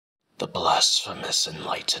The Blasphemous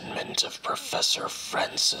Enlightenment of Professor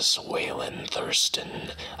Francis Wayland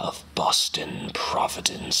Thurston of Boston,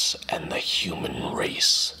 Providence, and the Human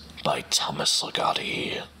Race by Thomas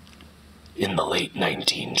Ligotti. In the late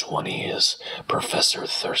 1920s, Professor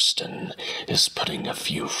Thurston is putting a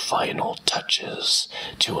few final touches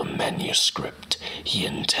to a manuscript he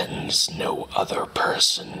intends no other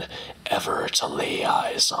person ever to lay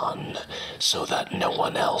eyes on, so that no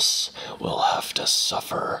one else will have to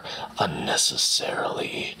suffer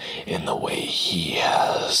unnecessarily in the way he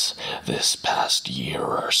has this past year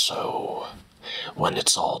or so. When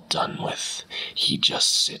it's all done with, he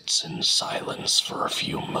just sits in silence for a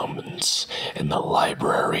few moments in the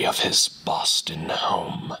library of his Boston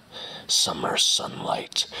home, summer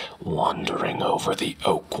sunlight wandering over the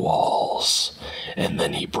oak walls, and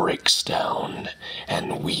then he breaks down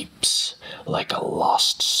and weeps like a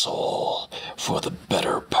lost soul for the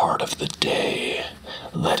better part of the day,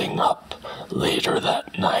 letting up later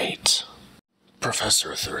that night.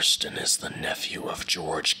 Professor Thurston is the nephew of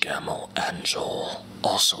George Gamble Angel,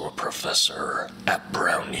 also a professor at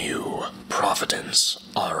Brown U, Providence,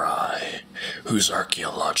 RI, whose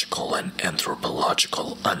archaeological and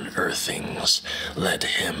anthropological unearthings led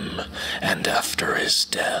him, and after his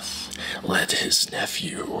death, led his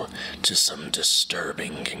nephew to some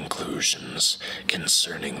disturbing conclusions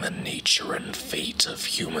concerning the nature and fate of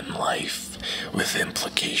human life, with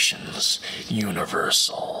implications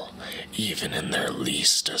universal, even in their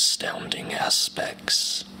least astounding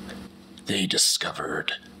aspects. They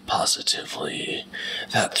discovered, positively,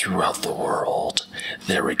 that throughout the world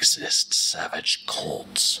there exist savage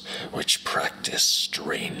cults which practice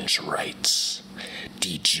strange rites.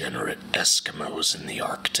 Degenerate Eskimos in the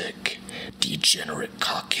Arctic, degenerate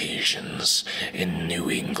Caucasians in New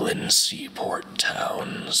England seaport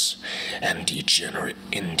towns, and degenerate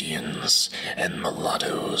Indians and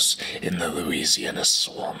mulattoes in the Louisiana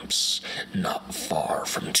swamps not far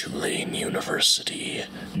from Tulane University,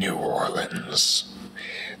 New Orleans.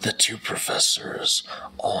 The two professors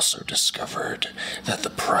also discovered that the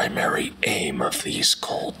primary aim of these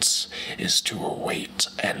cults is to await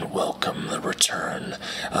and welcome the return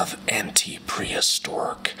of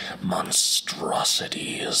anti-prehistoric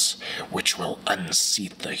monstrosities which will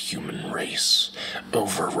unseat the human race,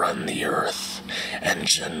 overrun the earth, and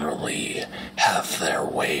generally have their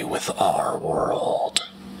way with our world.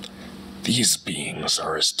 These beings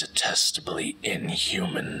are as detestably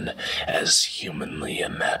inhuman as humanly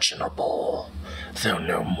imaginable, though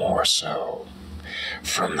no more so.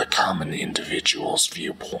 From the common individual's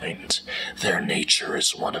viewpoint, their nature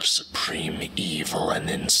is one of supreme evil and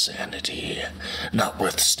insanity,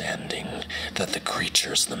 notwithstanding that the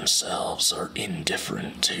creatures themselves are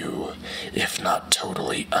indifferent to, if not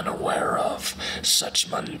totally unaware of,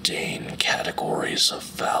 such mundane categories of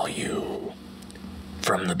value.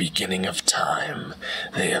 From the beginning of time,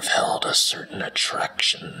 they have held a certain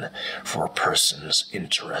attraction for persons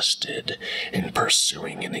interested in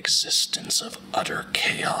pursuing an existence of utter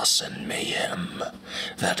chaos and mayhem,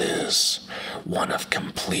 that is, one of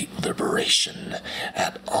complete liberation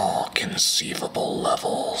at all conceivable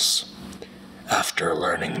levels. After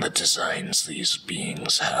learning the designs these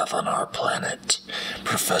beings have on our planet,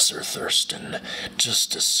 Professor Thurston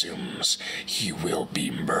just assumes he will be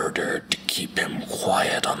murdered to keep him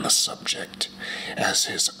quiet on the subject, as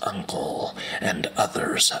his uncle and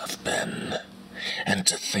others have been. And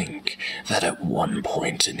to think that at one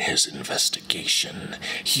point in his investigation,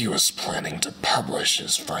 he was planning to publish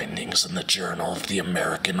his findings in the Journal of the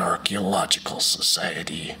American Archaeological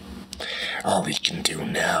Society. All he can do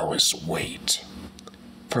now is wait.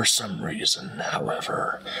 For some reason,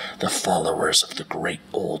 however, the followers of the Great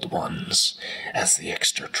Old Ones, as the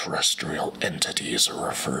extraterrestrial entities are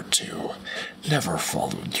referred to, never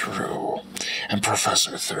followed through, and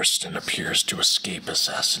Professor Thurston appears to escape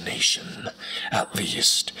assassination, at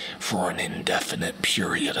least for an indefinite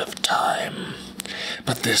period of time.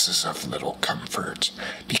 But this is of little comfort,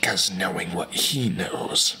 because knowing what he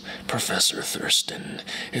knows, Professor Thurston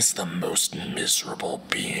is the most miserable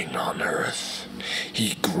being on Earth.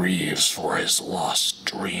 He grieves for his lost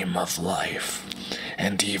dream of life,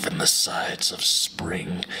 and even the sights of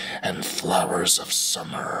spring and flowers of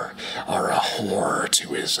summer are a horror to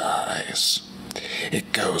his eyes.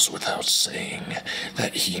 It goes without saying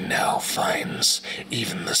that he now finds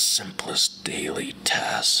even the simplest daily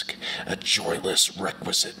task a joyless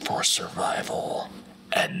requisite for survival,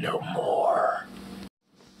 and no more.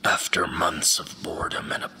 After months of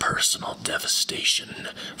boredom and a personal devastation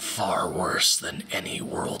far worse than any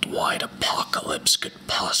worldwide apocalypse could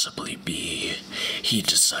possibly be, he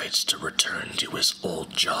decides to return to his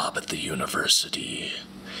old job at the university.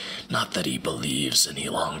 Not that he believes any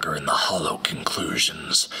longer in the hollow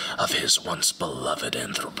conclusions of his once beloved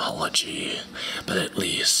anthropology, but at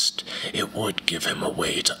least it would give him a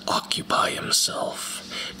way to occupy himself,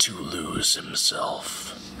 to lose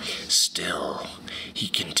himself. Still, he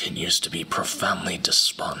continues to be profoundly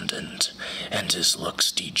despondent, and his looks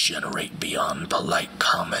degenerate beyond polite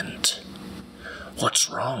comment. "What's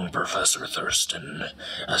wrong, Professor Thurston?"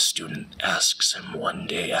 a student asks him one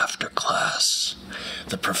day after class.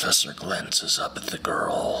 The professor glances up at the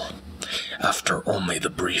girl. After only the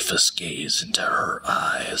briefest gaze into her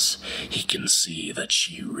eyes, he can see that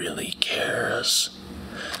she really cares.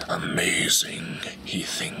 Amazing, he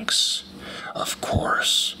thinks. Of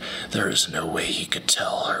course, there is no way he could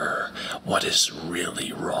tell her what is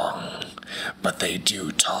really wrong, but they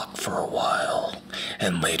do talk for a while,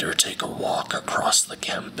 and later take a walk across the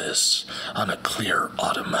campus on a clear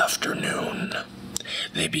autumn afternoon.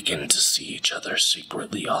 They begin to see each other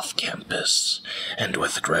secretly off campus, and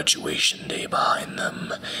with graduation day behind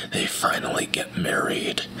them, they finally get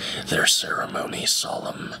married, their ceremony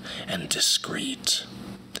solemn and discreet.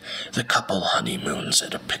 The couple honeymoons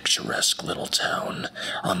at a picturesque little town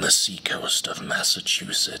on the seacoast of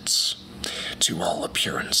Massachusetts. To all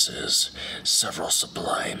appearances, several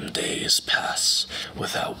sublime days pass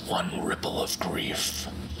without one ripple of grief.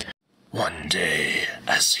 One day,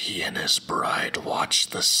 as he and his bride watch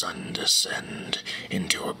the sun descend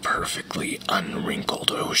into a perfectly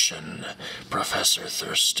unwrinkled ocean, Professor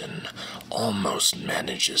Thurston almost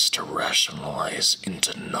manages to rationalize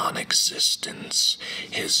into non-existence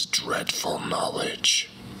his dreadful knowledge.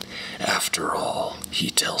 After all, he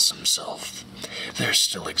tells himself, there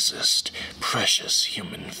still exist precious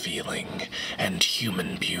human feeling and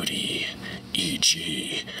human beauty,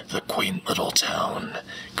 e.g., the quaint little town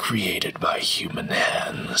created by human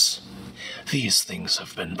hands. These things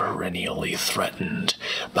have been perennially threatened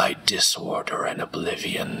by disorder and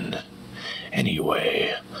oblivion.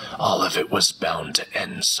 Anyway, all of it was bound to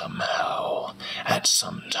end somehow, at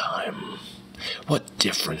some time. What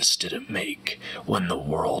difference did it make when the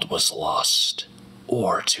world was lost?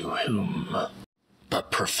 Or to whom?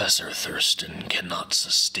 But Professor Thurston cannot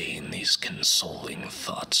sustain these consoling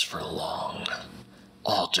thoughts for long.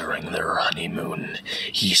 All during their honeymoon,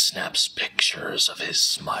 he snaps pictures of his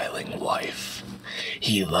smiling wife.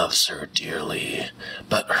 He loves her dearly,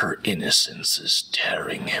 but her innocence is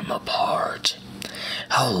tearing him apart.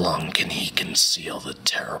 How long can he conceal the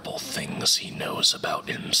terrible things he knows about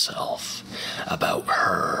himself, about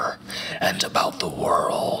her, and about the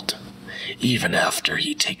world? Even after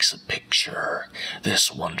he takes a picture,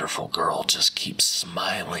 this wonderful girl just keeps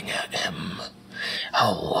smiling at him.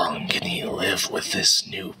 How long can he live with this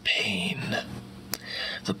new pain?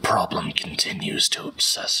 The problem continues to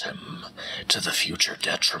obsess him, to the future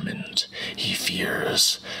detriment, he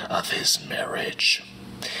fears, of his marriage.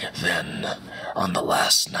 Then, on the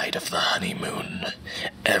last night of the honeymoon,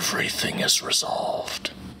 everything is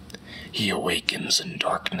resolved. He awakens in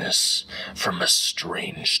darkness from a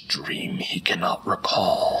strange dream he cannot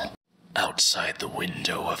recall. Outside the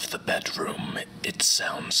window of the bedroom, it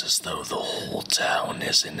sounds as though the whole town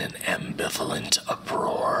is in an ambivalent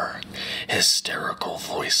uproar. Hysterical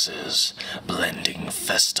voices, blending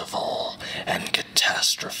festival and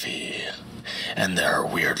catastrophe. And there are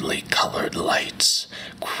weirdly colored lights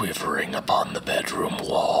quivering upon the bedroom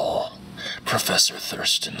wall. Professor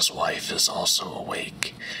Thurston's wife is also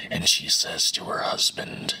awake, and she says to her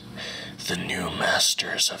husband, "The new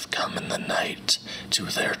masters have come in the night to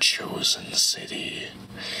their chosen city.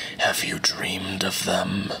 Have you dreamed of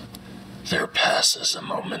them?" There passes a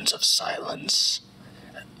moment of silence.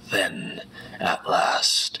 Then, at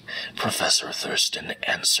last, Professor Thurston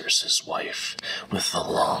answers his wife with the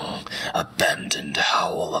long, abandoned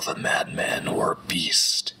howl of a madman or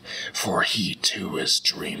beast, for he too has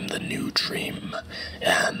dreamed the new dream,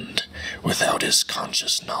 and, without his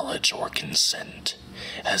conscious knowledge or consent,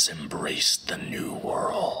 has embraced the new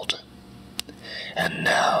world. And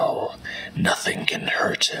now, nothing can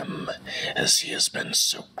hurt him, as he has been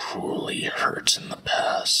so cruelly hurt in the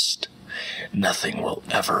past. Nothing will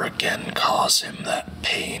ever again cause him that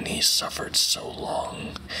pain he suffered so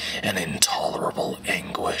long, an intolerable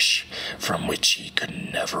anguish from which he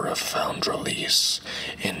could never have found release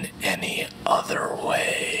in any other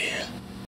way.